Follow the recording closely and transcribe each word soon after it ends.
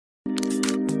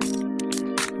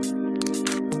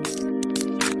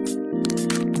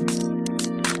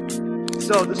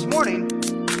So this morning,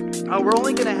 we're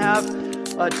only going to have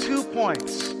 2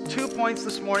 points. 2 points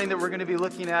this morning that we're going to be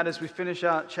looking at as we finish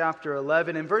out chapter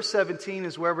 11. And verse 17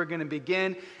 is where we're going to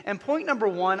begin. And point number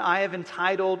 1, I have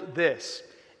entitled this,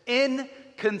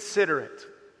 inconsiderate.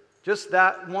 Just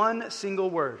that one single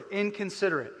word,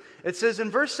 inconsiderate. It says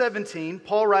in verse 17,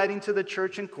 Paul writing to the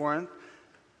church in Corinth,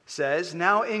 says,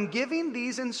 "Now in giving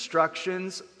these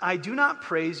instructions, I do not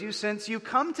praise you, since you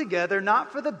come together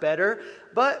not for the better,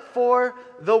 but for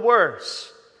the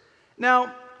worse."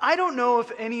 Now, I don't know if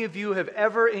any of you have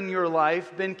ever in your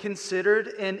life been considered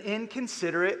an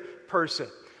inconsiderate person.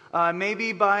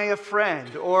 Maybe by a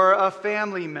friend or a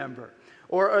family member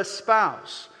or a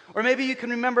spouse. Or maybe you can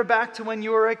remember back to when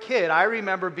you were a kid. I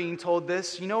remember being told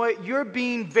this, you know what, you're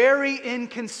being very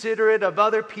inconsiderate of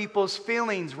other people's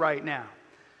feelings right now.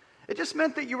 It just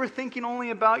meant that you were thinking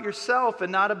only about yourself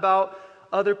and not about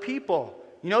other people.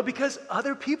 You know, because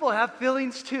other people have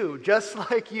feelings too, just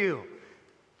like you,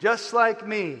 just like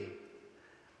me.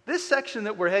 This section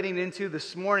that we're heading into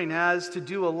this morning has to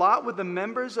do a lot with the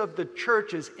members of the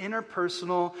church's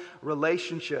interpersonal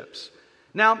relationships.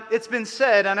 Now, it's been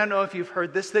said, and I don't know if you've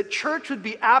heard this, that church would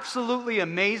be absolutely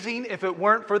amazing if it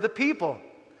weren't for the people.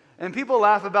 And people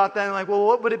laugh about that and like, well,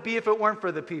 what would it be if it weren't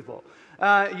for the people?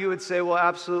 You would say, well,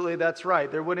 absolutely, that's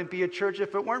right. There wouldn't be a church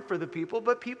if it weren't for the people,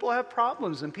 but people have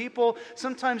problems, and people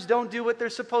sometimes don't do what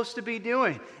they're supposed to be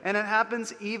doing. And it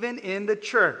happens even in the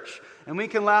church. And we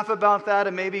can laugh about that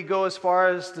and maybe go as far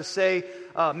as to say,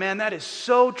 man, that is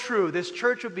so true. This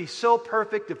church would be so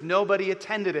perfect if nobody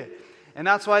attended it. And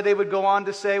that's why they would go on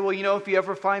to say, well, you know, if you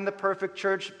ever find the perfect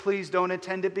church, please don't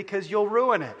attend it because you'll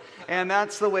ruin it. And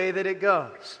that's the way that it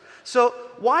goes. So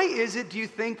why is it, do you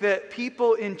think, that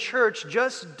people in church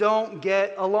just don't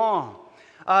get along?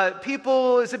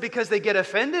 Is it because they get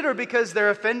offended or because they're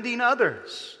offending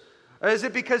others? Or is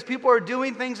it because people are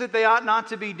doing things that they ought not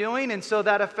to be doing and so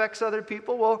that affects other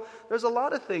people? Well, there's a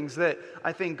lot of things that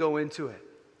I think go into it.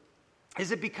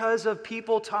 Is it because of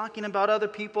people talking about other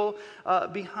people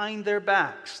behind their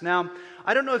backs? Now,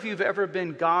 I don't know if you've ever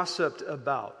been gossiped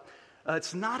about.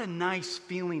 It's not a nice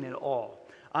feeling at all.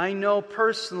 I know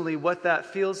personally what that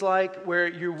feels like, where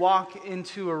you walk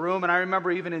into a room, and I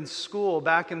remember even in school,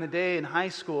 back in the day in high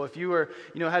school, if you were,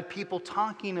 had people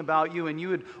talking about you, and you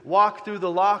would walk through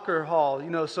the locker hall,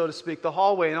 so to speak, the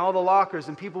hallway and all the lockers,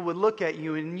 and people would look at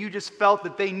you, and you just felt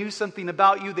that they knew something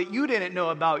about you that you didn't know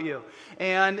about you.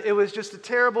 And it was just a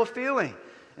terrible feeling,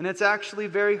 and it's actually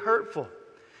very hurtful.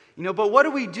 But what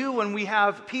do we do when we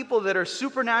have people that are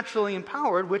supernaturally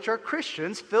empowered, which are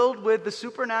Christians, filled with the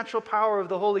supernatural power of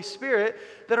the Holy Spirit,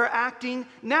 that are acting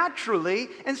naturally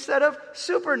instead of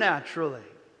supernaturally?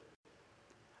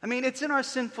 I mean, it's in our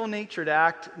sinful nature to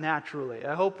act naturally.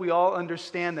 I hope we all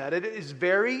understand that. It is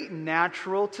very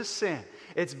natural to sin.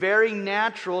 It's very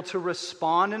natural to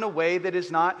respond in a way that is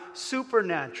not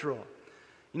supernatural.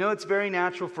 It's very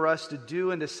natural for us to do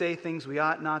and to say things we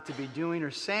ought not to be doing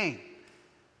or saying.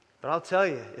 But I'll tell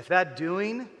you, if that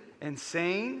doing and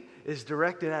saying is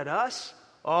directed at us,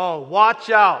 oh,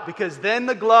 watch out, because then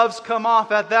the gloves come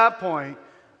off at that point.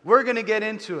 We're going to get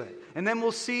into it. And then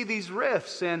we'll see these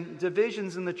rifts and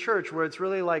divisions in the church where it's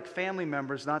really like family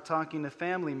members not talking to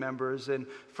family members and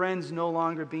friends no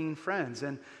longer being friends.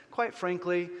 And quite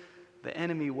frankly, the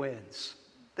enemy wins.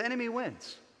 The enemy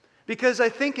wins. Because I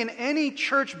think in any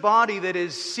church body that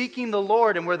is seeking the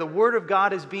Lord and where the Word of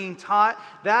God is being taught,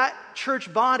 that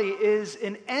church body is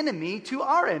an enemy to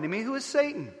our enemy, who is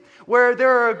Satan. Where there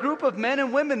are a group of men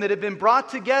and women that have been brought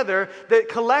together that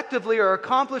collectively are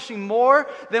accomplishing more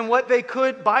than what they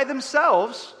could by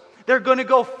themselves. They're going to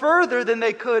go further than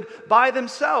they could by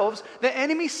themselves. The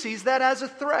enemy sees that as a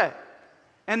threat.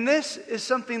 And this is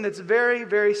something that's very,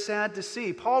 very sad to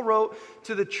see. Paul wrote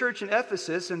to the church in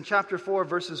Ephesus in chapter 4,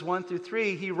 verses 1 through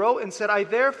 3. He wrote and said, "I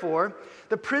therefore,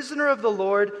 the prisoner of the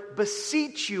Lord,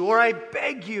 beseech you," or I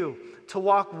beg you, "to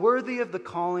walk worthy of the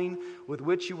calling with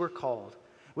which you were called,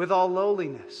 with all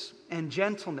lowliness and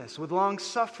gentleness, with long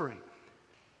suffering,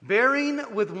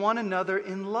 bearing with one another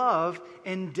in love,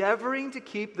 endeavoring to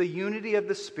keep the unity of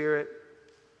the Spirit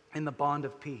in the bond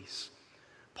of peace."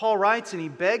 Paul writes and he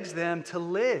begs them to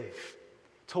live,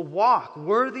 to walk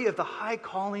worthy of the high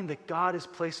calling that God has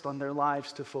placed on their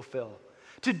lives to fulfill.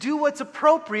 To do what's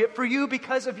appropriate for you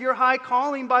because of your high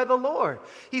calling by the Lord.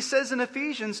 He says in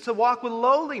Ephesians to walk with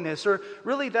lowliness, or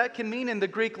really that can mean in the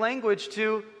Greek language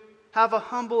to have a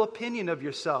humble opinion of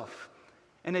yourself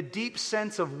and a deep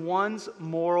sense of one's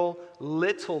moral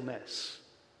littleness.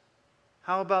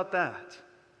 How about that?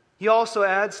 He also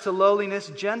adds to lowliness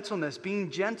gentleness, being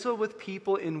gentle with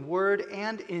people in word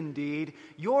and in deed.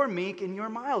 You're meek and you're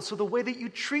mild. So the way that you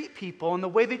treat people and the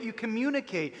way that you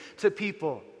communicate to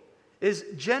people is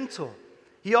gentle.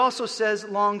 He also says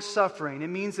long-suffering. It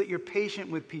means that you're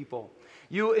patient with people.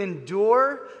 You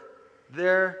endure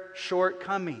their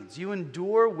shortcomings. You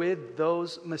endure with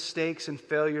those mistakes and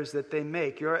failures that they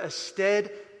make. You're a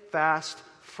steadfast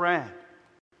friend.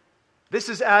 This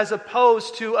is as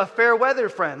opposed to a fair weather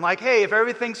friend. Like, hey, if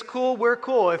everything's cool, we're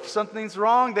cool. If something's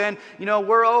wrong, then,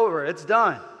 we're over. It's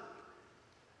done.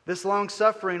 This long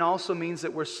suffering also means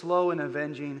that we're slow in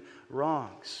avenging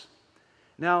wrongs.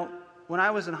 Now, when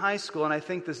I was in high school, and I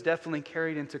think this definitely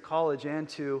carried into college and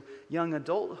to young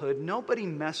adulthood, nobody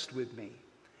messed with me.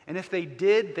 And if they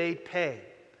did, they'd pay.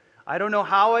 I don't know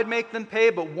how I'd make them pay,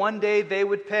 but one day they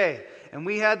would pay. And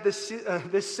we had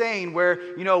this saying where,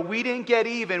 we didn't get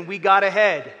even, we got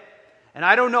ahead. And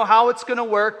I don't know how it's going to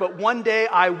work, but one day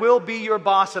I will be your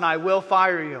boss and I will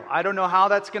fire you. I don't know how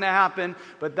that's going to happen,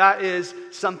 but that is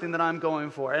something that I'm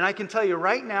going for. And I can tell you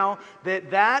right now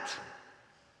that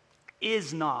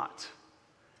is not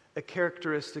a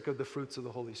characteristic of the fruits of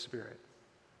the Holy Spirit.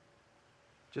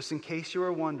 Just in case you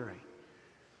were wondering,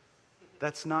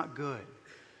 that's not good.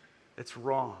 It's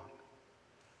wrong.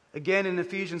 Again, in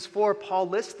Ephesians 4, Paul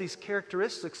lists these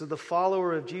characteristics of the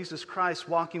follower of Jesus Christ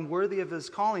walking worthy of his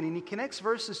calling. And he connects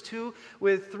verses 2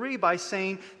 with 3 by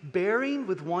saying, bearing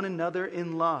with one another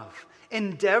in love,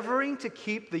 endeavoring to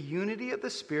keep the unity of the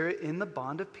Spirit in the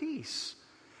bond of peace.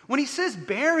 When he says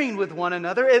bearing with one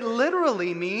another, it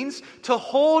literally means to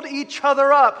hold each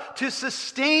other up, to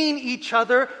sustain each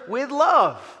other with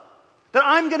love. That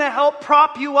I'm going to help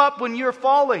prop you up when you're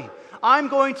falling. I'm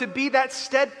going to be that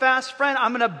steadfast friend.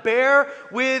 I'm going to bear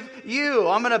with you.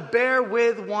 I'm going to bear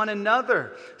with one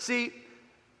another. See,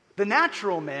 the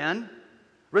natural man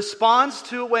responds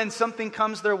to when something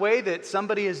comes their way that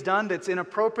somebody has done that's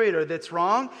inappropriate or that's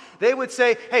wrong. They would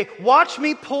say, hey, watch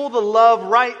me pull the love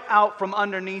right out from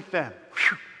underneath them.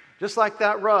 Whew, just like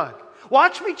that rug.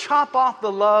 Watch me chop off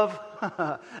the love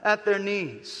at their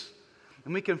knees.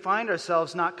 And we can find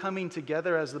ourselves not coming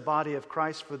together as the body of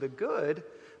Christ for the good,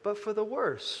 but for the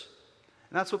worse.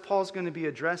 And that's what Paul's going to be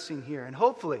addressing here. And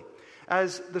hopefully,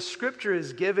 as the scripture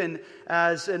is given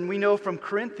and we know from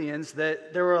Corinthians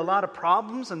that there were a lot of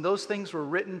problems and those things were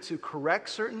written to correct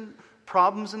certain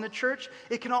problems in the church,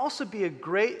 it can also be a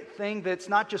great thing that's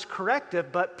not just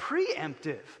corrective, but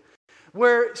preemptive.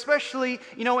 Where, especially,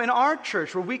 in our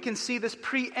church, where we can see this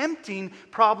preempting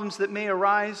problems that may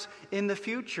arise in the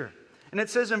future. And it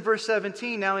says in verse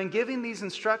 17, now in giving these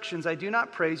instructions, I do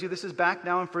not praise you. This is back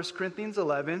now in 1 Corinthians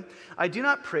 11. I do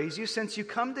not praise you since you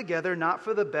come together not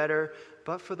for the better,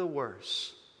 but for the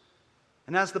worse.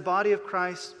 And as the body of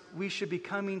Christ, we should be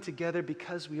coming together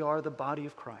because we are the body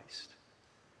of Christ.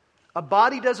 A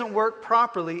body doesn't work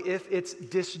properly if it's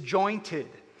disjointed,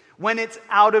 when it's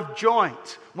out of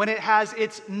joint, when it has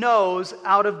its nose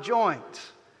out of joint.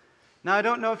 Now, I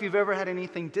don't know if you've ever had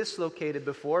anything dislocated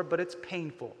before, but it's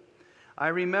painful. I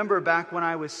remember back when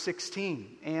I was 16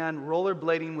 and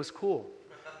rollerblading was cool.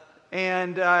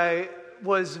 And I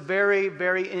was very,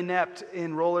 very inept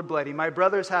in rollerblading. My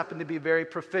brothers happened to be very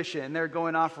proficient and they're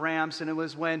going off ramps, and it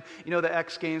was when, the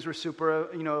X Games were super,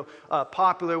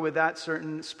 popular with that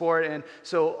certain sport. And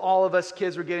so all of us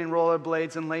kids were getting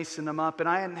rollerblades and lacing them up. And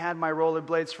I hadn't had my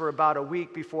rollerblades for about a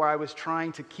week before I was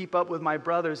trying to keep up with my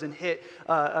brothers and hit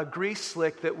a grease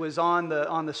slick that was on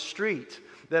the street.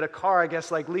 That a car, I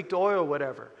guess, leaked oil or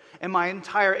whatever. And my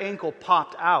entire ankle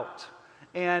popped out.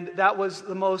 And that was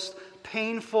the most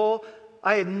painful.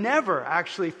 I had never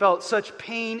actually felt such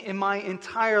pain in my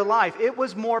entire life. It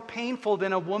was more painful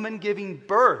than a woman giving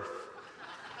birth.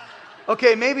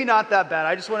 Okay, maybe not that bad.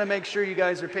 I just want to make sure you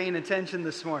guys are paying attention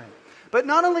this morning. But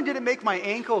not only did it make my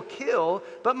ankle kill,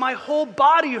 but my whole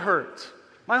body hurt.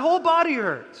 My whole body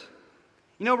hurt.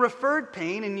 Referred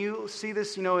pain, and you see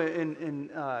this,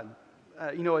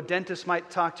 a dentist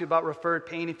might talk to you about referred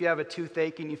pain if you have a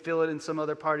toothache and you feel it in some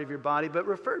other part of your body. But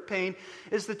referred pain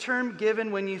is the term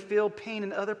given when you feel pain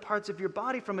in other parts of your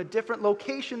body from a different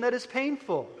location that is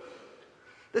painful.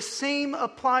 The same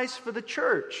applies for the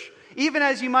church. Even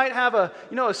as you might have a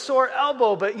sore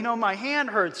elbow, but my hand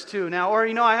hurts too now, or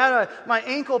I had my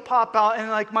ankle pop out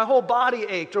and my whole body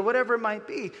ached, or whatever it might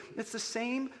be. It's the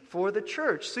same for the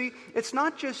church. See, it's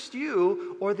not just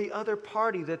you or the other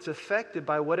party that's affected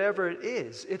by whatever it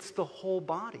is. It's the whole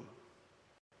body.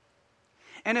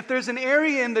 And if there's an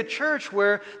area in the church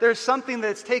where there's something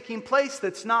that's taking place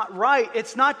that's not right,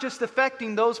 it's not just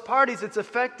affecting those parties, it's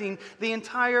affecting the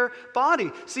entire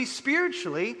body. See,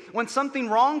 spiritually, when something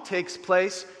wrong takes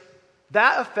place,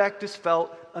 that effect is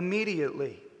felt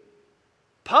immediately.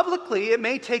 Publicly, it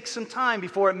may take some time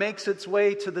before it makes its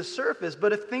way to the surface,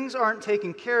 but if things aren't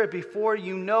taken care of before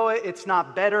you know it, it's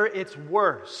not better, it's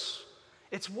worse.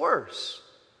 It's worse.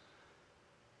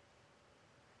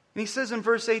 And he says in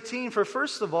verse 18, "For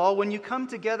first of all, when you come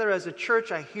together as a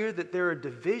church, I hear that there are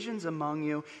divisions among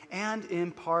you, and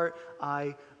in part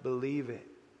I believe it."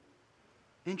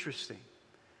 Interesting.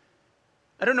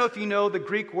 I don't know if you know the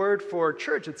Greek word for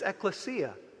church. It's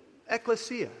ekklesia.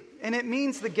 Ekklesia. And it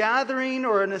means the gathering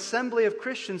or an assembly of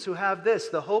Christians who have this,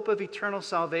 the hope of eternal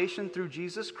salvation through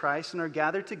Jesus Christ, and are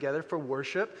gathered together for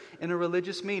worship in a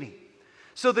religious meeting.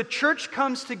 So the church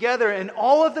comes together, and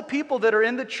all of the people that are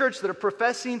in the church that are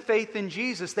professing faith in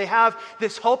Jesus, they have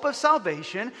this hope of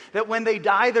salvation, that when they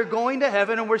die, they're going to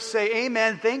heaven, and we're saying,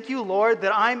 "Amen, thank you, Lord,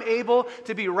 that I'm able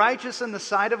to be righteous in the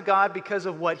sight of God because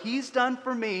of what He's done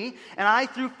for me, and I,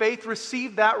 through faith,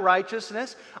 receive that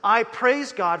righteousness. I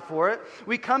praise God for it."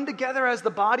 We come together as the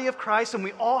body of Christ, and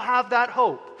we all have that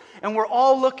hope, and we're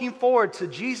all looking forward to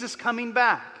Jesus coming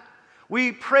back.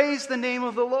 We praise the name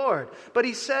of the Lord. But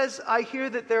he says, "I hear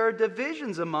that there are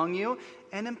divisions among you,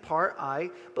 and in part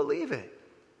I believe it."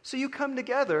 So you come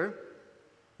together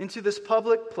into this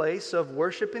public place of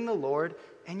worshiping the Lord,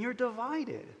 and you're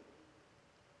divided.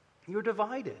 You're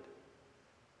divided.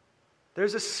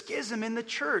 There's a schism in the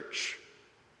church.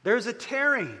 There's a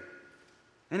tearing.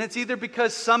 And it's either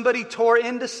because somebody tore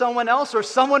into someone else or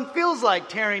someone feels like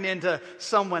tearing into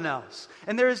someone else.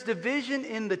 And there is division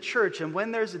in the church. And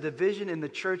when there's a division in the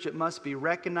church, it must be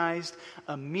recognized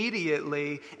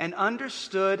immediately and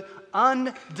understood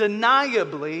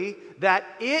undeniably that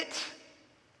it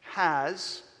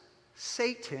has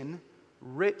Satan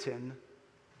written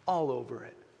all over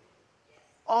it.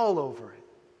 All over it.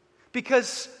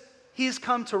 Because He's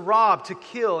come to rob, to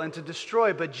kill, and to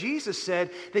destroy. But Jesus said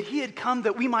that He had come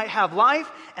that we might have life,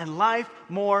 and life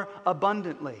more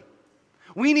abundantly.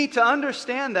 We need to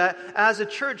understand that as a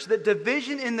church, that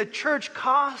division in the church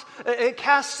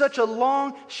casts such a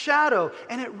long shadow,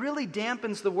 and it really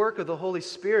dampens the work of the Holy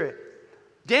Spirit.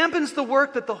 Dampens the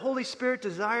work that the Holy Spirit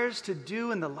desires to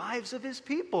do in the lives of His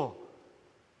people.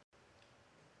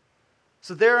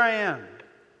 So there I am,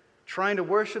 trying to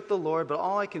worship the Lord, but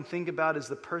all I can think about is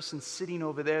the person sitting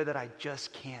over there that I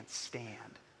just can't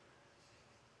stand.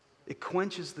 It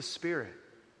quenches the Spirit.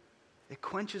 It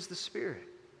quenches the Spirit.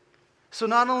 So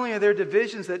not only are there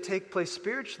divisions that take place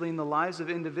spiritually in the lives of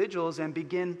individuals and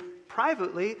begin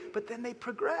privately, but then they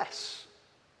progress.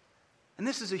 And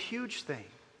this is a huge thing.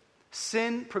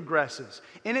 Sin progresses.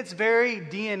 In its very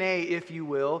DNA, if you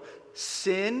will,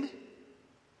 sin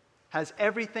has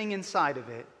everything inside of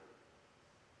it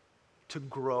to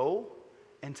grow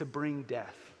and to bring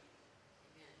death.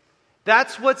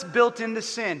 That's what's built into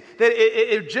sin. That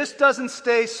it just doesn't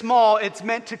stay small. It's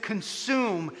meant to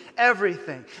consume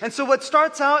everything. And so what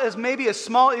starts out as maybe a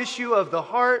small issue of the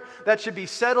heart that should be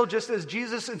settled just as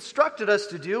Jesus instructed us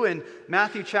to do in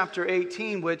Matthew chapter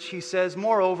 18, which He says,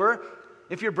 "Moreover,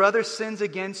 if your brother sins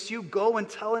against you, go and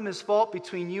tell him his fault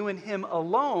between you and him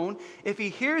alone. If he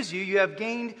hears you, you have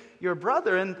gained your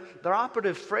brother." And the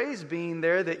operative phrase being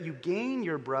there that you gain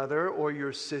your brother or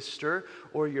your sister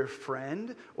or your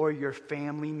friend or your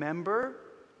family member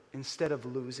instead of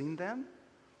losing them.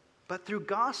 But through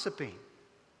gossiping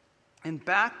and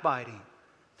backbiting,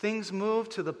 things move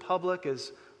to the public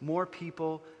as more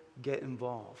people get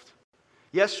involved.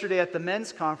 Yesterday at the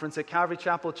men's conference at Calvary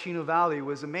Chapel, Chino Valley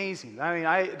was amazing. I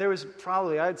mean, there was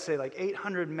probably, I'd say, like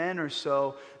 800 men or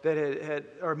so that had,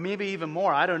 or maybe even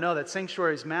more. I don't know. That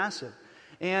sanctuary is massive.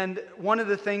 And one of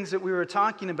the things that we were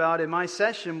talking about in my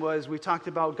session was we talked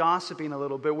about gossiping a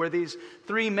little bit, where these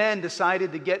three men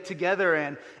decided to get together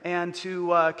and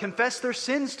to confess their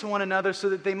sins to one another so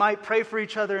that they might pray for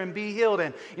each other and be healed.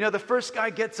 And, you know, the first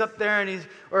guy gets up there and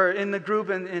or in the group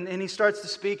and he starts to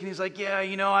speak and he's like, "Yeah,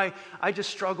 you know, I just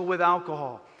struggle with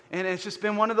alcohol. And it's just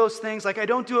been one of those things, like I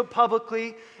don't do it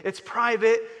publicly, it's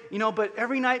private, you know, but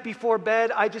every night before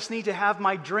bed, I just need to have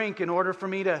my drink in order for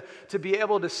me to be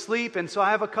able to sleep. And so I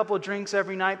have a couple of drinks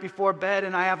every night before bed,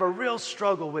 and I have a real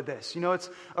struggle with this. You know, it's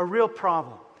a real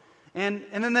problem." And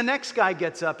then the next guy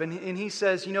gets up and he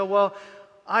says, "You know, well,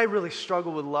 I really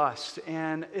struggle with lust,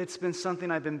 and it's been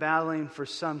something I've been battling for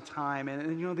some time.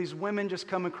 And you know, these women just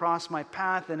come across my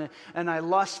path, and I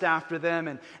lust after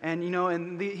them. And you know,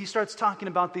 he starts talking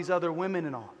about these other women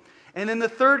and all. And then the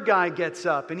third guy gets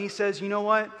up, and he says, "You know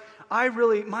what?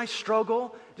 My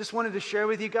struggle, just wanted to share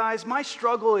with you guys, my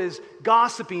struggle is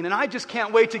gossiping, and I just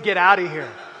can't wait to get out of here."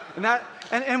 And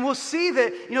And we'll see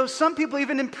that, some people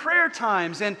even in prayer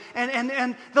times, and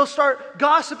they'll start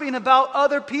gossiping about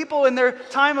other people in their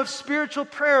time of spiritual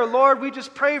prayer. Lord, we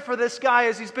just pray for this guy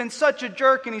as he's been such a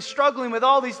jerk and he's struggling with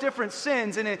all these different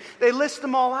sins. And they list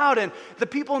them all out. And the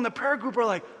people in the prayer group are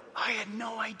like, I had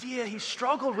no idea he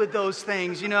struggled with those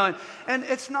things, And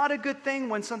it's not a good thing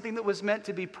when something that was meant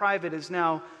to be private is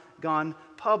now gone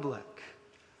public.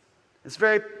 It's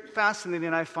very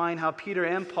fascinating, I find, how Peter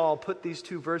and Paul put these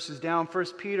two verses down. 1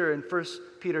 Peter in 1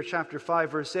 Peter chapter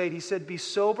 5, verse 8, he said, "Be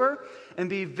sober and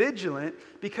be vigilant,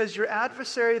 because your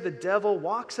adversary, the devil,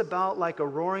 walks about like a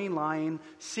roaring lion,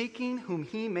 seeking whom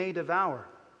he may devour."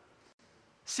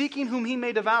 Seeking whom he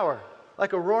may devour,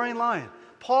 like a roaring lion.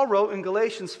 Paul wrote in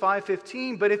Galatians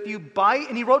 5:15, "But if you bite,"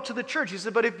 and he wrote to the church, he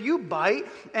said, "But if you bite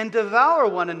and devour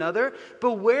one another,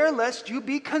 beware lest you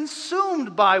be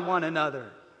consumed by one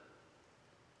another."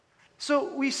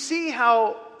 So we see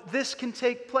how this can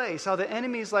take place, how the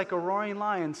enemy is like a roaring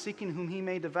lion seeking whom he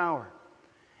may devour.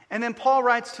 And then Paul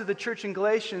writes to the church in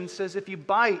Galatians, says, "If you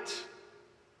bite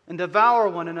and devour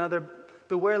one another,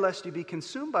 beware lest you be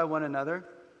consumed by one another."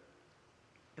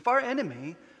 If our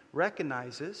enemy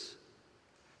recognizes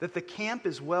that the camp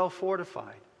is well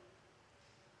fortified,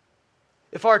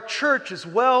 if our church is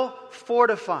well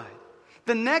fortified,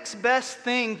 the next best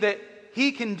thing that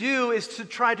he can do is to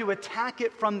try to attack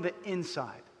it from the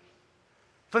inside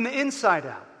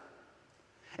out.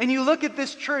 And you look at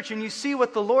this church and you see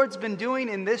what the Lord's been doing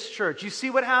in this church. You see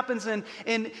what happens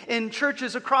in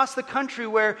churches across the country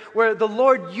where the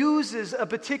Lord uses a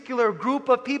particular group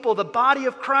of people, the body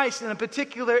of Christ, in a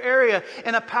particular area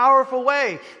in a powerful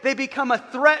way. They become a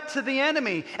threat to the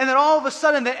enemy. And then all of a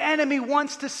sudden the enemy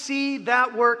wants to see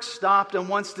that work stopped and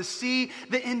wants to see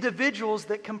the individuals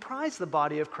that comprise the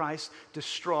body of Christ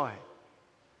destroyed.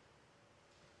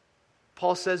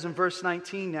 Paul says in verse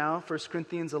 19 now, 1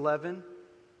 Corinthians 11,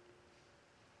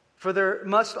 "For there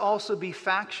must also be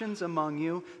factions among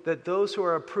you, that those who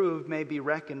are approved may be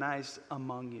recognized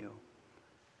among you."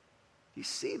 You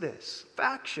see this?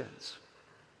 Factions.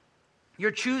 You're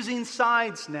choosing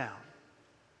sides now.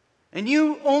 And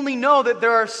you only know that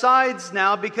there are sides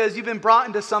now because you've been brought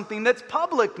into something that's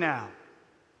public now.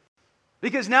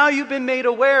 Because now you've been made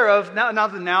aware of,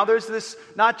 now there's this,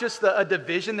 not just a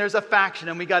division, there's a faction.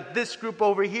 And we got this group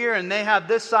over here, and they have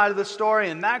this side of the story,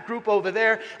 and that group over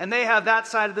there, and they have that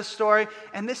side of the story.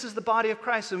 And this is the body of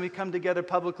Christ, and we come together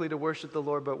publicly to worship the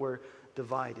Lord, but we're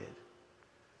divided.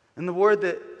 And the word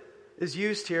that is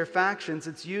used here, factions,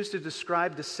 it's used to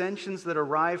describe dissensions that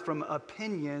arise from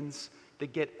opinions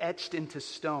that get etched into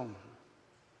stone.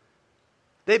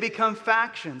 They become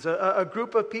factions, a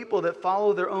group of people that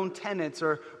follow their own tenets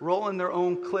or roll in their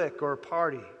own clique or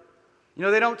party.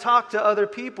 They don't talk to other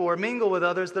people or mingle with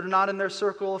others that are not in their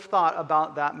circle of thought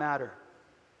about that matter.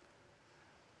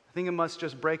 I think it must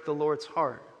just break the Lord's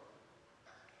heart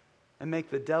and make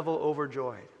the devil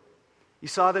overjoyed. You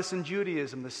saw this in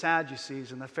Judaism, the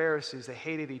Sadducees and the Pharisees, they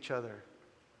hated each other.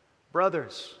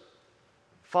 Brothers,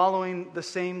 following the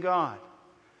same God.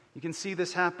 You can see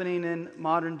this happening in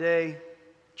modern day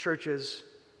churches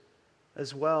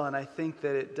as well, and I think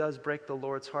that it does break the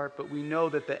Lord's heart, but we know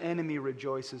that the enemy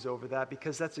rejoices over that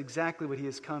because that's exactly what he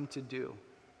has come to do.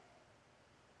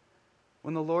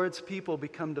 When the Lord's people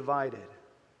become divided,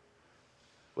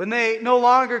 when they no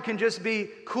longer can just be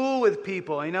cool with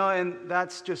people, and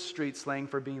that's just street slang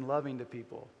for being loving to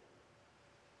people.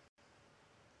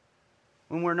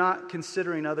 When we're not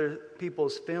considering other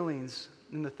people's feelings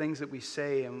in the things that we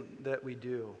say and that we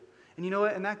do. And you know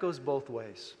what? And that goes both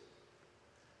ways.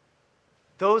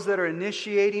 Those that are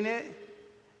initiating it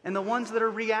and the ones that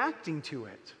are reacting to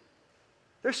it.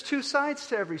 There's two sides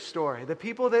to every story. The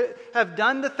people that have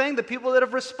done the thing, the people that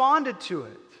have responded to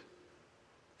it.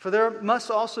 For there must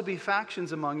also be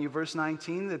factions among you, verse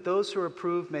 19, that those who are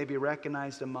approved may be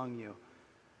recognized among you.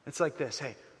 It's like this,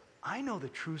 hey, I know the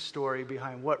true story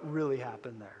behind what really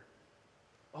happened there.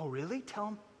 Oh, really?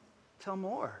 Tell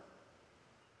more.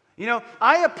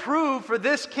 I approve for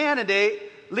this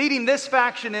candidate leading this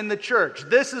faction in the church.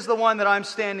 This is the one that I'm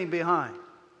standing behind.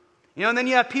 And then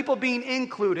you have people being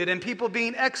included and people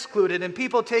being excluded and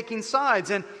people taking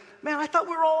sides. And man, I thought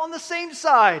we were all on the same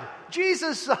side.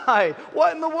 Jesus' side.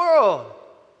 What in the world?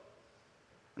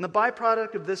 And the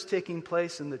byproduct of this taking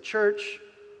place in the church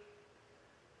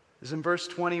is in verse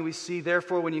 20 we see,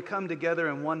 "Therefore, when you come together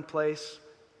in one place,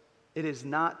 it is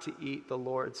not to eat the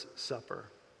Lord's Supper."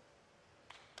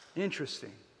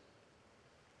 Interesting.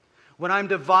 When I'm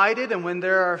divided and when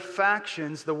there are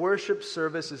factions, the worship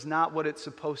service is not what it's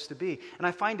supposed to be. And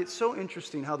I find it so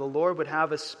interesting how the Lord would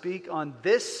have us speak on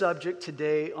this subject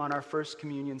today on our First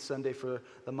Communion Sunday for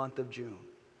the month of June.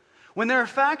 When there are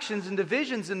factions and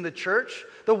divisions in the church,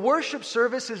 the worship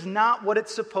service is not what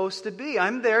it's supposed to be.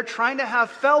 I'm there trying to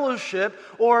have fellowship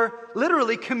or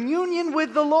literally communion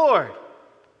with the Lord.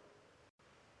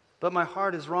 But my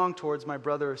heart is wrong towards my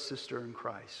brother or sister in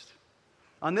Christ.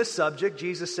 On this subject,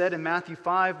 Jesus said in Matthew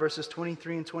 5, verses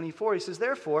 23 and 24, he says,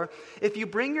 "Therefore, if you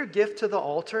bring your gift to the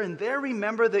altar and there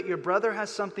remember that your brother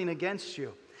has something against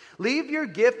you, leave your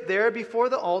gift there before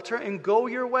the altar and go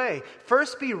your way.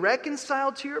 First be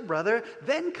reconciled to your brother,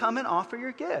 then come and offer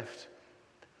your gift."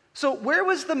 So where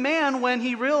was the man when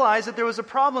he realized that there was a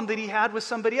problem that he had with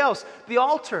somebody else? The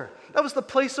altar. That was the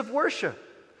place of worship.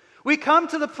 We come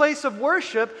to the place of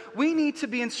worship, we need to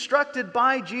be instructed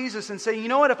by Jesus and say, you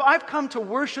know what, if I've come to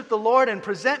worship the Lord and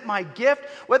present my gift,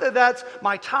 whether that's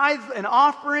my tithe and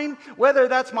offering, whether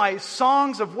that's my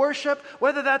songs of worship,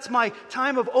 whether that's my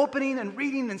time of opening and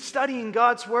reading and studying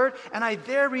God's Word, and I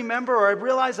there remember or I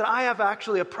realize that I have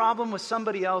actually a problem with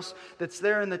somebody else that's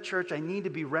there in the church, I need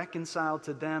to be reconciled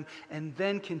to them and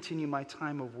then continue my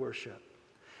time of worship.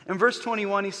 In verse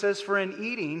 21, he says, "For in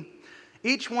eating,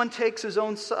 each one takes his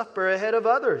own supper ahead of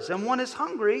others, and one is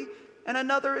hungry and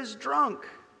another is drunk."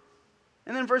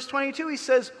 And then verse 22, he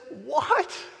says,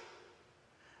 "What?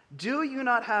 Do you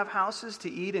not have houses to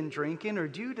eat and drink in, or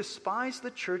do you despise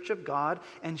the church of God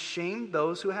and shame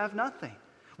those who have nothing?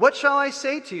 What shall I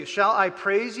say to you? Shall I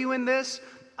praise you in this?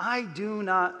 I do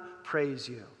not praise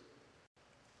you."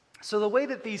 So the way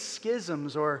that these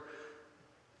schisms or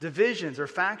divisions or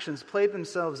factions played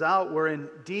themselves out were in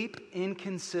deep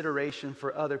inconsideration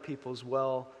for other people's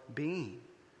well-being.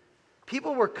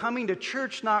 People were coming to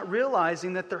church not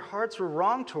realizing that their hearts were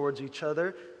wrong towards each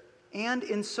other, and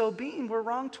in so being were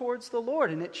wrong towards the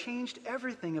Lord, and it changed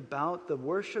everything about the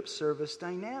worship service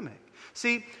dynamic.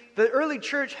 See, the early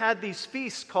church had these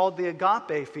feasts called the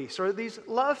agape feasts, or these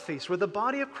love feasts, where the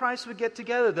body of Christ would get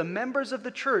together, the members of the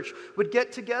church would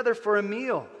get together for a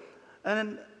meal,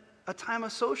 and a time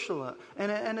of social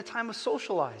and a time of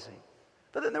socializing.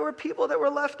 But then there were people that were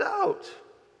left out.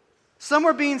 Some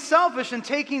were being selfish and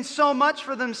taking so much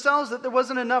for themselves that there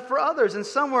wasn't enough for others. And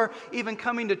some were even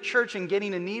coming to church and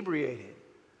getting inebriated.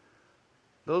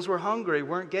 Those who were hungry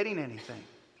weren't getting anything.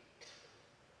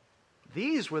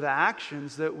 These were the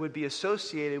actions that would be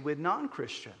associated with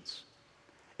non-Christians.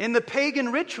 In the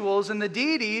pagan rituals and the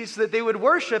deities that they would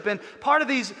worship, and part of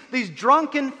these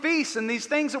drunken feasts and these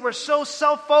things that were so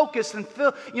self-focused and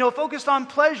focused on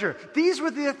pleasure, these were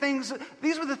the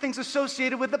things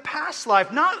associated with the past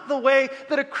life, not the way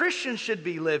that a Christian should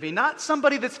be living, not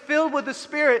somebody that's filled with the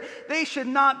Spirit. They should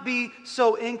not be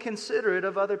so inconsiderate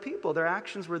of other people. Their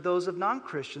actions were those of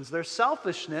non-Christians. Their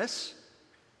selfishness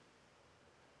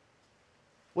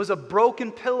was a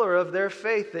broken pillar of their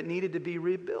faith that needed to be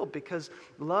rebuilt, because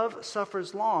love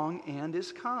suffers long and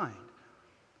is kind.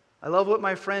 I love what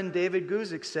my friend David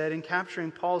Guzik said in capturing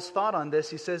Paul's thought on this.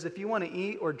 He says, if you want to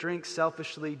eat or drink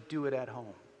selfishly, do it at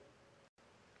home.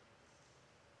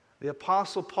 The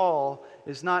Apostle Paul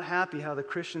is not happy how the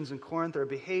Christians in Corinth are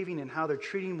behaving and how they're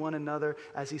treating one another,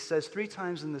 as he says 3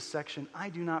 times in this section, "I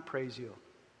do not praise you."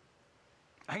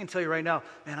 I can tell you right now,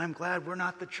 man, I'm glad we're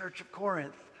not the church of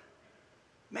Corinth.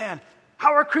 Man,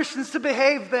 how are Christians to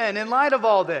behave then in light of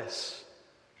all this?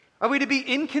 Are we to be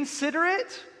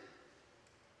inconsiderate?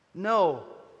 No.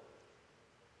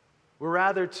 We're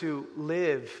rather to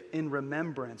live in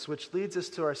remembrance, which leads us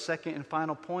to our second and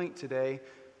final point today.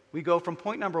 We go from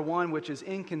point number 1, which is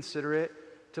inconsiderate,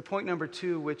 to point number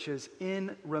 2, which is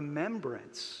in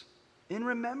remembrance. In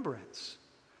remembrance.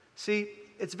 See,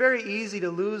 it's very easy to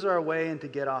lose our way and to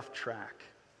get off track.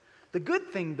 The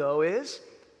good thing, though, is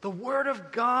the Word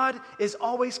of God is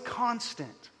always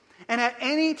constant. And at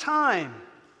any time,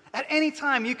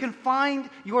 you can find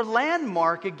your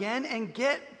landmark again and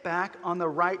get back on the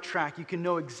right track. You can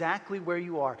know exactly where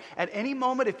you are. At any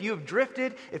moment, if you have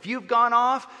drifted, if you've gone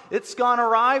off, it's gone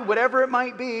awry, whatever it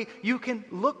might be, you can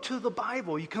look to the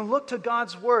Bible. You can look to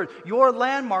God's Word, your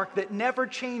landmark that never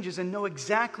changes, and know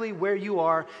exactly where you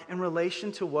are in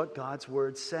relation to what God's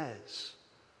Word says.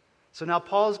 So now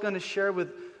Paul is going to share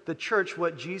with the church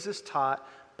what Jesus taught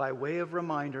by way of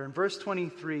reminder. In verse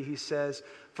 23, he says,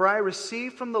 "For I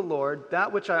received from the Lord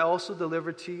that which I also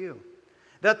delivered to you,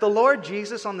 that the Lord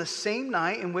Jesus, on the same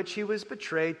night in which he was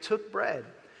betrayed, took bread.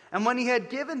 And when he had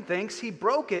given thanks, he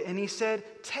broke it, and he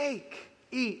said, 'Take,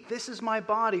 eat, this is my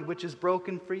body, which is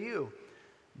broken for you.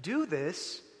 Do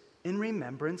this in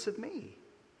remembrance of me.'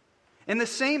 In the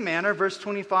same manner," verse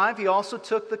 25, "he also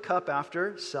took the cup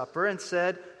after supper and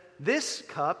said, 'This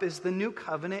cup is the new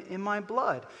covenant in my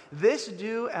blood. This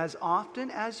do as often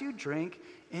as you drink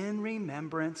in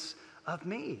remembrance of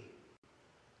me.'"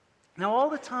 Now,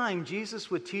 all the time, Jesus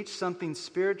would teach something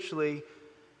spiritually,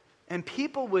 and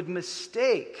people would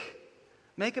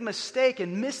make a mistake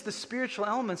and miss the spiritual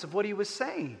elements of what he was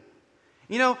saying.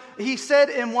 You know, he said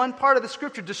in one part of the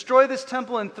scripture, destroy this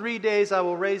temple in 3 days, I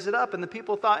will raise it up. And the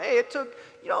people thought, hey, it took,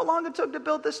 how long it took to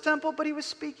build this temple? But he was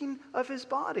speaking of his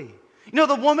body. You know,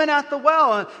 the woman at the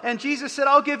well, and Jesus said,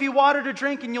 I'll give you water to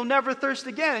drink and you'll never thirst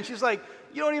again. And she's like,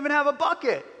 you don't even have a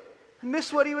bucket. I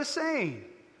missed what he was saying.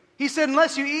 He said,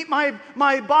 unless you eat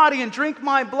my body and drink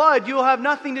my blood, you will have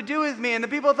nothing to do with me. And the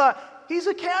people thought, he's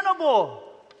a cannibal.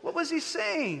 What was he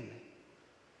saying?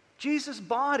 Jesus'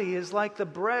 body is like the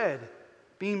bread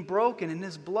being broken, and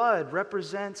his blood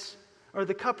represents, or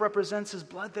the cup represents his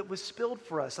blood that was spilled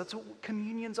for us. That's what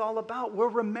communion's all about. We're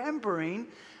remembering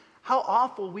how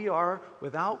awful we are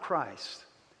without Christ,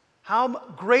 how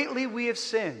greatly we have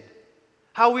sinned,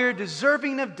 how we are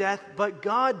deserving of death, but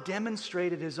God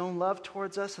demonstrated his own love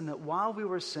towards us, and that while we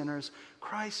were sinners,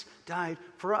 Christ died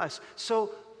for us.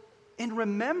 So, in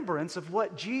remembrance of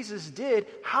what Jesus did,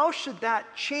 how should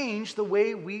that change the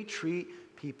way we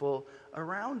treat people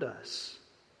around us?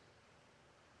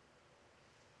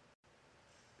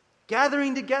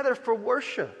 Gathering together for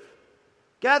worship,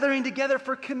 gathering together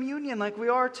for communion like we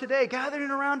are today, gathering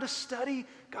around to study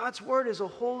God's Word is a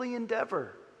holy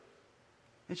endeavor.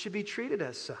 It should be treated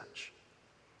as such.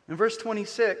 In verse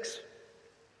 26,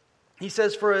 he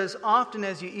says, for as often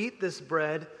as you eat this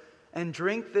bread and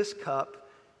drink this cup,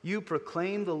 you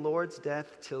proclaim the Lord's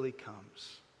death till he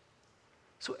comes.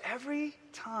 So every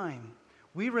time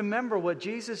we remember what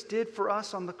Jesus did for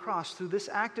us on the cross through this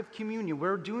act of communion,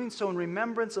 we're doing so in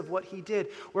remembrance of what he did.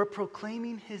 We're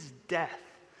proclaiming his death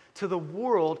to the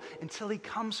world until he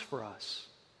comes for us.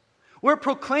 We're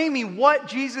proclaiming what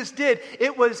Jesus did.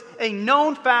 It was a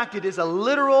known fact. It is a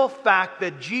literal fact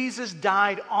that Jesus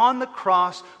died on the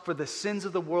cross for the sins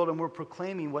of the world, and we're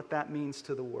proclaiming what that means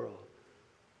to the world.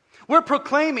 We're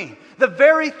proclaiming the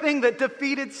very thing that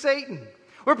defeated Satan.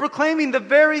 We're proclaiming the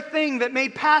very thing that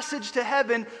made passage to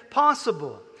heaven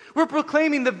possible. We're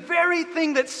proclaiming the very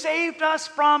thing that saved us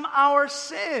from our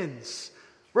sins.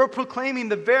 We're proclaiming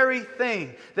the very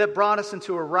thing that brought us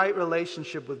into a right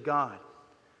relationship with God.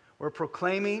 We're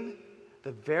proclaiming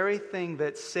the very thing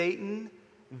that Satan,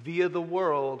 via the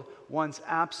world, once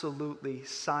absolutely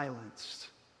silenced.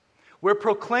 We're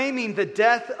proclaiming the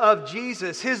death of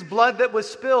Jesus, his blood that was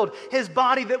spilled, his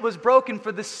body that was broken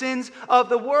for the sins of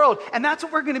the world. And that's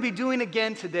what we're going to be doing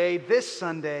again today, this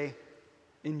Sunday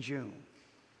in June.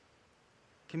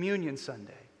 Communion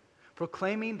Sunday.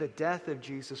 Proclaiming the death of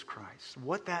Jesus Christ.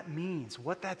 What that means,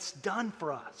 what that's done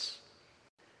for us.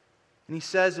 And he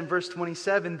says in verse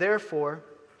 27, therefore,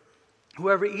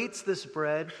 whoever eats this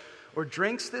bread or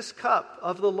drinks this cup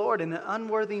of the Lord in an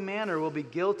unworthy manner will be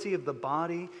guilty of the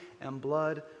body and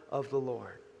blood of the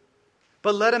Lord.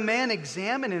 But let a man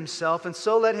examine himself, and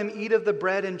so let him eat of the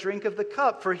bread and drink of the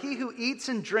cup. For he who eats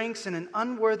and drinks in an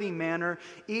unworthy manner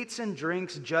eats and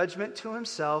drinks judgment to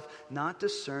himself, not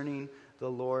discerning the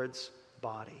Lord's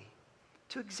body.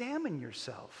 To examine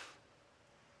yourself.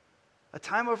 A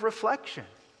time of reflection.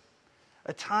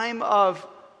 A time of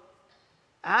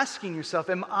asking yourself,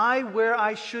 am I where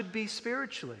I should be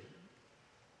spiritually?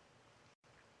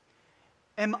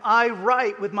 Am I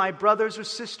right with my brothers or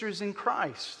sisters in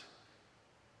Christ?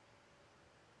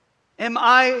 Am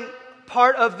I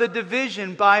part of the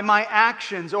division by my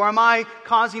actions, or am I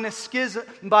causing a schism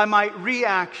by my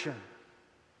reaction?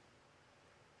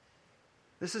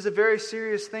 This is a very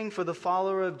serious thing for the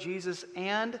follower of Jesus,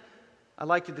 and I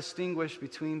like to distinguish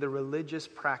between the religious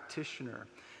practitioner.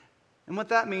 And what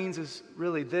that means is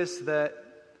really this, that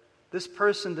this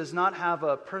person does not have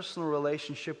a personal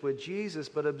relationship with Jesus,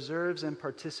 but observes and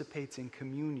participates in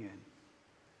communion.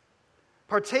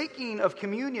 Partaking of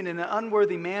communion in an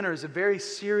unworthy manner is a very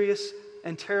serious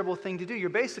and terrible thing to do. You're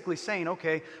basically saying,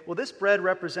 okay, well, this bread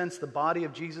represents the body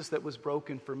of Jesus that was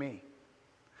broken for me.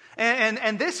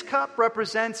 And this cup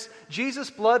represents Jesus'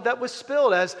 blood that was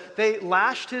spilled as they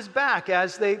lashed his back,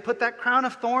 as they put that crown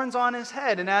of thorns on his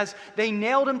head, and as they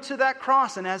nailed him to that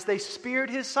cross, and as they speared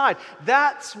his side.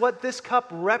 That's what this cup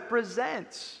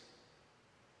represents.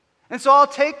 And so I'll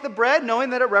take the bread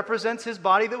knowing that it represents his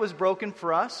body that was broken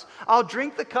for us. I'll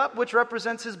drink the cup which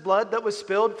represents his blood that was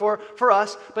spilled for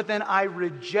us, but then I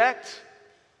reject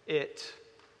it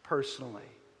personally.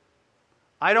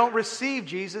 I don't receive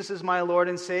Jesus as my Lord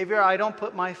and Savior. I don't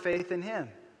put my faith in him.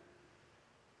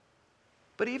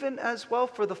 But even as well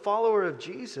for the follower of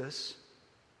Jesus,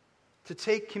 to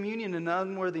take communion in an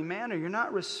unworthy manner, you're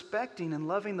not respecting and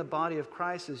loving the body of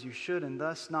Christ as you should, and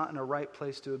thus not in a right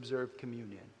place to observe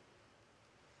communion.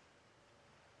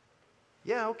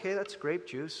 Yeah, okay, that's grape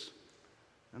juice.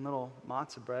 and little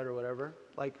matzah bread or whatever.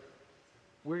 Like,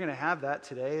 we're going to have that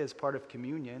today as part of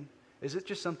communion. Is it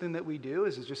just something that we do?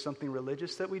 Is it just something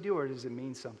religious that we do? Or does it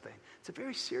mean something? It's a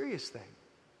very serious thing.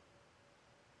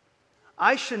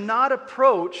 I should not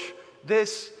approach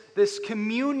this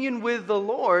communion with the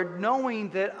Lord knowing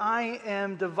that I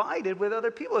am divided with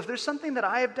other people. If there's something that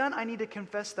I have done, I need to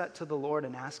confess that to the Lord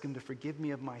and ask Him to forgive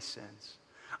me of my sins.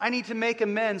 I need to make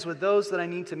amends with those that I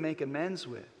need to make amends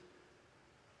with.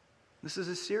 This is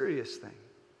a serious thing.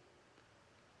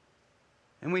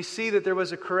 And we see that there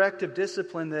was a corrective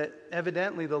discipline that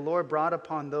evidently the Lord brought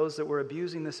upon those that were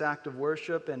abusing this act of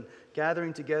worship and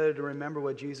gathering together to remember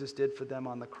what Jesus did for them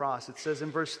on the cross. It says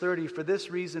in verse 30, "For this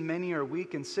reason many are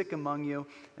weak and sick among you,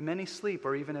 and many sleep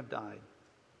or even have died.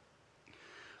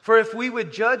 For if we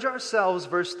would judge ourselves,"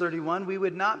 verse 31, "we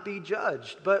would not be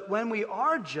judged. But when we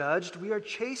are judged, we are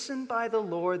chastened by the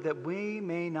Lord that we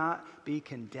may not be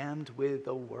condemned with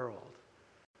the world."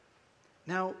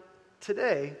 Now,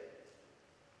 today,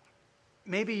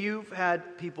 maybe you've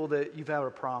had people that you've had a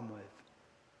problem with.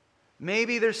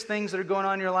 Maybe there's things that are going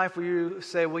on in your life where you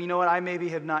say, well, you know what, I maybe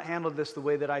have not handled this the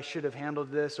way that I should have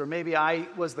handled this, or maybe I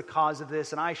was the cause of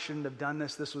this and I shouldn't have done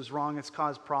this. This was wrong. It's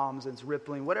caused problems. It's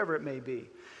rippling, whatever it may be.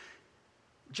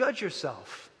 Judge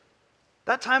yourself.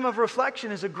 That time of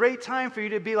reflection is a great time for you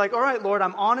to be like, all right, Lord,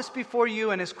 I'm honest before you,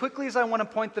 and as quickly as I want to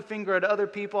point the finger at other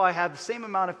people, I have the same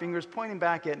amount of fingers pointing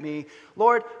back at me.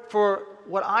 Lord, for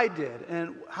what I did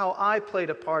and how I played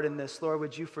a part in this, Lord,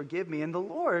 would you forgive me? And the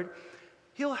Lord,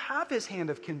 He'll have His hand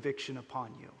of conviction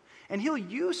upon you, and He'll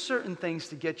use certain things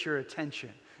to get your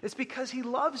attention. It's because He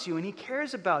loves you and He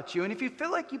cares about you. And if you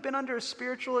feel like you've been under a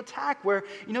spiritual attack where,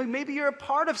 maybe you're a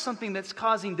part of something that's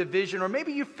causing division, or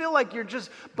maybe you feel like you're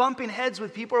just bumping heads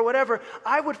with people or whatever,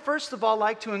 I would first of all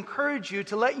like to encourage you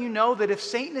to let you know that if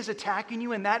Satan is attacking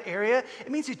you in that area,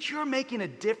 it means that you're making a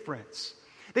difference.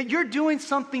 That you're doing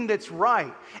something that's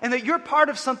right. And that you're part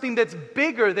of something that's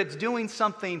bigger, that's doing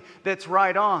something that's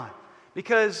right on.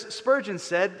 Because Spurgeon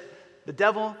said, the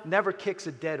devil never kicks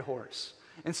a dead horse.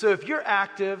 And so if you're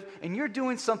active and you're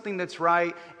doing something that's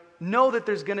right, know that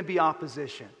there's going to be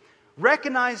opposition.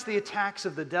 Recognize the attacks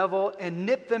of the devil and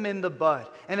nip them in the bud.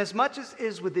 And as much as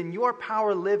is within your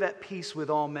power, live at peace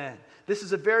with all men. This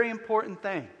is a very important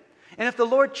thing. And if the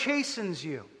Lord chastens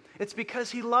you, it's because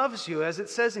He loves you. As it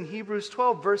says in Hebrews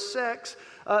 12, verse 6,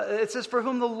 it says, "For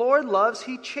whom the Lord loves,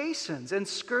 He chastens and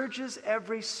scourges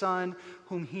every son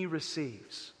whom He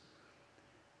receives."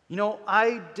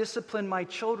 I discipline my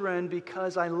children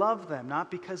because I love them,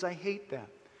 not because I hate them.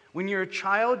 When you're a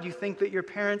child, you think that your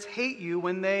parents hate you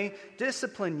when they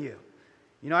discipline you.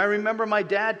 I remember my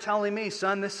dad telling me,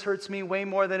 "Son, this hurts me way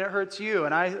more than it hurts you."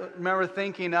 And I remember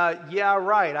thinking, yeah,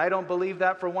 right. I don't believe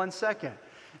that for 1 second.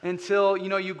 Until,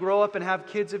 you grow up and have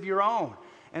kids of your own.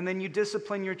 And then you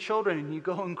discipline your children and you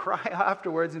go and cry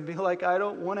afterwards and be like, I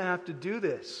don't want to have to do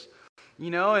this.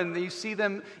 And you see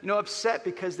them, upset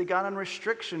because they got on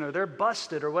restriction or they're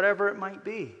busted or whatever it might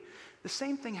be. The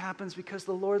same thing happens because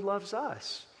the Lord loves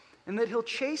us and that He'll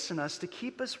chasten us to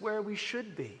keep us where we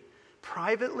should be,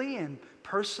 privately and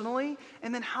personally,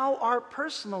 and then how our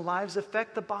personal lives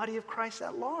affect the body of Christ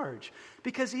at large.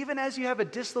 Because even as you have a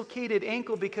dislocated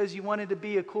ankle because you wanted to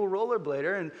be a cool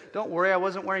rollerblader, and don't worry, I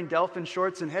wasn't wearing Delphin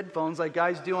shorts and headphones like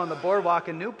guys do on the boardwalk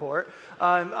in Newport,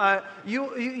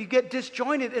 you get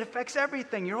disjointed. It affects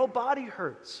everything. Your whole body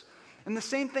hurts. And the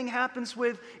same thing happens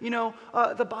with,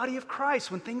 the body of Christ.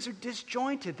 When things are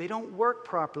disjointed, they don't work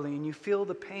properly, and you feel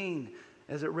the pain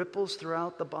as it ripples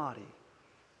throughout the body.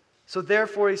 So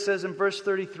therefore, he says in verse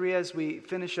 33 as we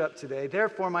finish up today,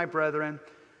 "Therefore, my brethren,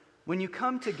 when you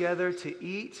come together to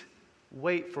eat,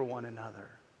 wait for one another.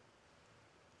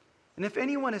 And if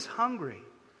anyone is hungry,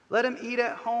 let him eat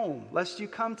at home, lest you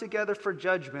come together for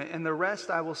judgment, and the rest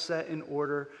I will set in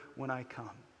order when I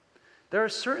come." There are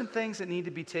certain things that need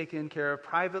to be taken care of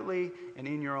privately and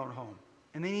in your own home,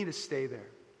 and they need to stay there.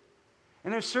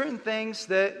 And there's certain things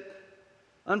that,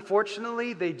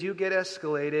 unfortunately, they do get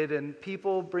escalated, and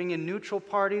people bring in neutral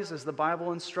parties as the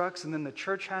Bible instructs, and then the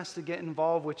church has to get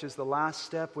involved, which is the last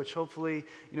step, which hopefully,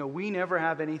 we never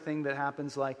have anything that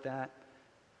happens like that.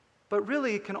 But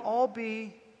really, it can all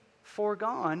be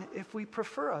foregone if we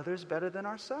prefer others better than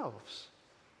ourselves.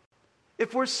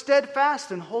 If we're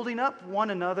steadfast in holding up one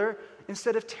another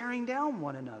instead of tearing down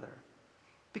one another.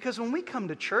 Because when we come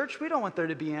to church, we don't want there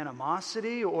to be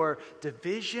animosity or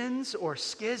divisions or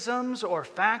schisms or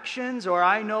factions or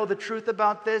I know the truth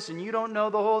about this and you don't know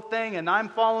the whole thing and I'm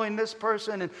following this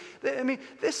person. And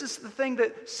this is the thing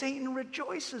that Satan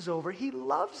rejoices over. He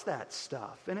loves that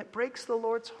stuff and it breaks the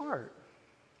Lord's heart.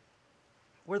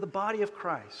 We're the body of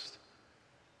Christ.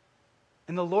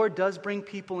 And the Lord does bring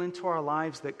people into our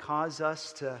lives that cause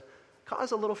a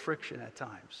little friction at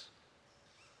times.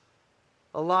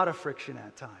 A lot of friction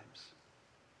at times.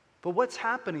 But what's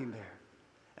happening there?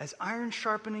 As iron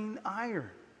sharpening iron,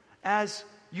 as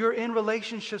you're in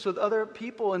relationships with other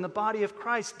people in the body of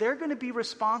Christ, they're going to be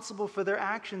responsible for their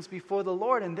actions before the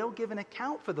Lord, and they'll give an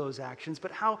account for those actions.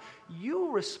 But how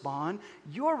you respond,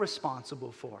 you're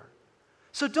responsible for.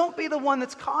 So don't be the one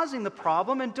that's causing the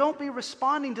problem, and don't be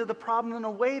responding to the problem in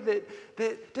a way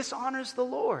that dishonors the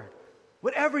Lord.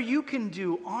 Whatever you can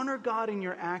do, honor God in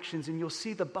your actions, and you'll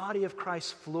see the body of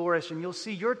Christ flourish, and you'll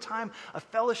see your time of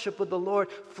fellowship with the Lord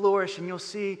flourish, and you'll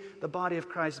see the body of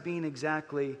Christ being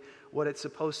exactly what it's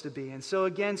supposed to be. And so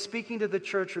again, speaking to the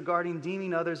church regarding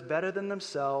deeming others better than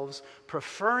themselves,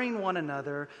 preferring one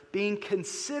another, being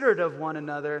considerate of one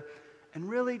another, and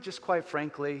really, just quite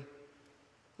frankly,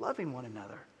 loving one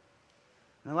another.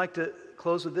 And I'd like to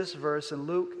close with this verse in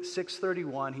Luke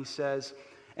 6:31. He says,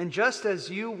 "And just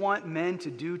as you want men to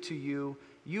do to you,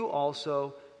 you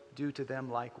also do to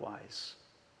them likewise."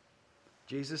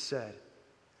 Jesus said,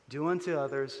 "Do unto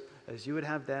others as you would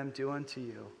have them do unto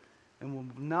you." And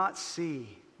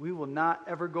we will not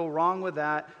ever go wrong with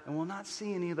that, and we'll not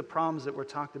see any of the problems that were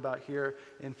talked about here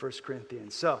in 1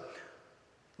 Corinthians. So,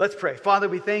 let's pray. Father,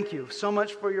 we thank you so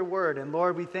much for your word. And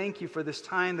Lord, we thank you for this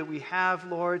time that we have,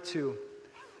 Lord, to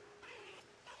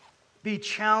be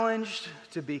challenged,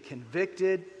 to be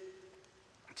convicted,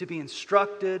 to be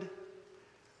instructed.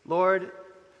 Lord,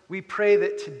 we pray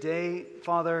that today,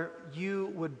 Father, you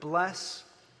would bless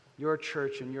your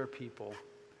church and your people.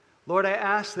 Lord, I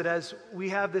ask that as we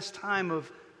have this time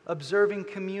of observing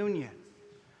communion,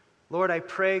 Lord, I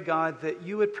pray, God, that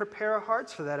you would prepare our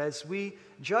hearts for that as we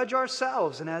judge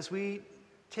ourselves and as we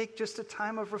take just a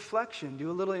time of reflection, do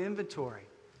a little inventory.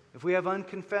 If we have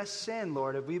unconfessed sin,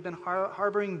 Lord, if we've been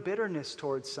harboring bitterness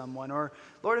towards someone, or,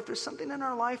 Lord, if there's something in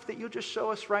our life that you'll just show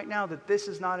us right now that this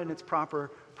is not in its proper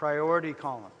priority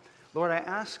column. Lord, I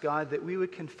ask, God, that we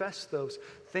would confess those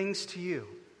things to you.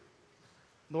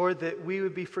 Lord, that we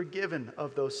would be forgiven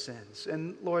of those sins.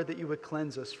 And, Lord, that you would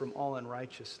cleanse us from all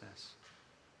unrighteousness.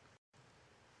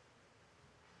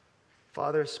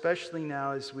 Father, especially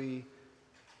now as we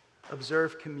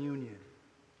observe communion,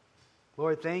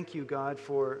 Lord, thank you, God,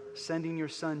 for sending your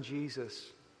Son,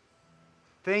 Jesus.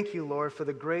 Thank you, Lord, for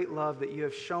the great love that you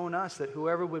have shown us, that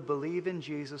whoever would believe in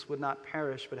Jesus would not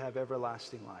perish but have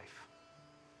everlasting life.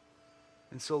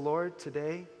 And so, Lord,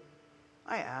 today,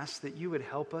 I ask that you would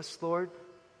help us, Lord,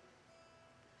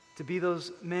 to be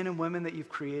those men and women that you've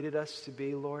created us to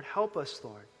be, Lord. Help us,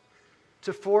 Lord,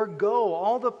 to forego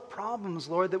all the problems,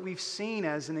 Lord, that we've seen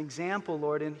as an example,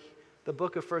 Lord, in the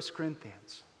book of 1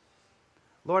 Corinthians.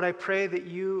 Lord, I pray that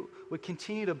you would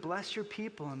continue to bless your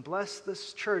people and bless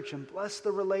this church and bless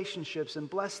the relationships and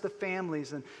bless the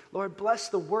families. And Lord, bless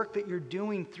the work that you're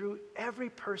doing through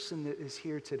every person that is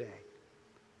here today.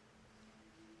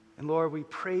 And Lord, we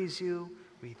praise you.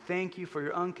 We thank you for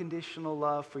your unconditional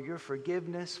love, for your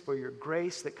forgiveness, for your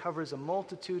grace that covers a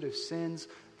multitude of sins.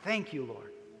 Thank you,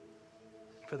 Lord,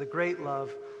 for the great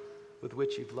love with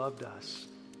which you've loved us.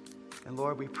 And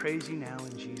Lord, we praise you now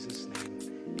in Jesus'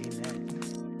 name. Amen.